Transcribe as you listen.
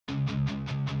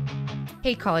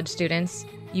Hey college students,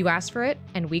 you asked for it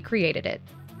and we created it.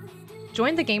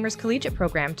 Join the Gamers Collegiate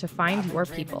Program to find your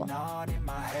people.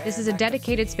 This is a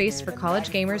dedicated space for college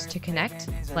gamers to connect,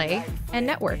 play, and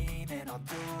network.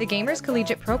 The Gamers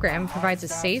Collegiate Program provides a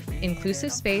safe,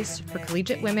 inclusive space for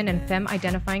collegiate women and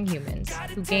femme-identifying humans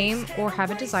who game or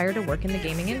have a desire to work in the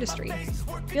gaming industry.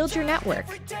 Build your network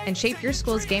and shape your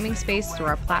school's gaming space through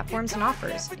our platforms and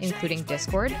offers, including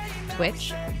Discord,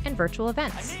 Twitch, and virtual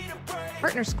events.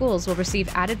 Partner schools will receive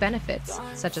added benefits,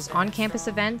 such as on-campus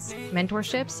events,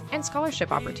 mentorships, and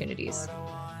scholarship opportunities.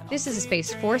 This is a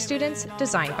space for students,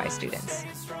 designed by students.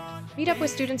 Meet up with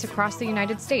students across the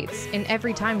United States in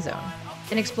every time zone,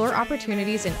 and explore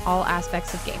opportunities in all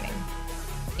aspects of gaming.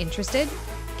 Interested?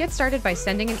 Get started by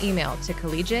sending an email to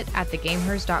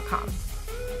collegiate@thegamehers.com.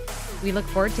 We look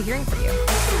forward to hearing from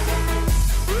you.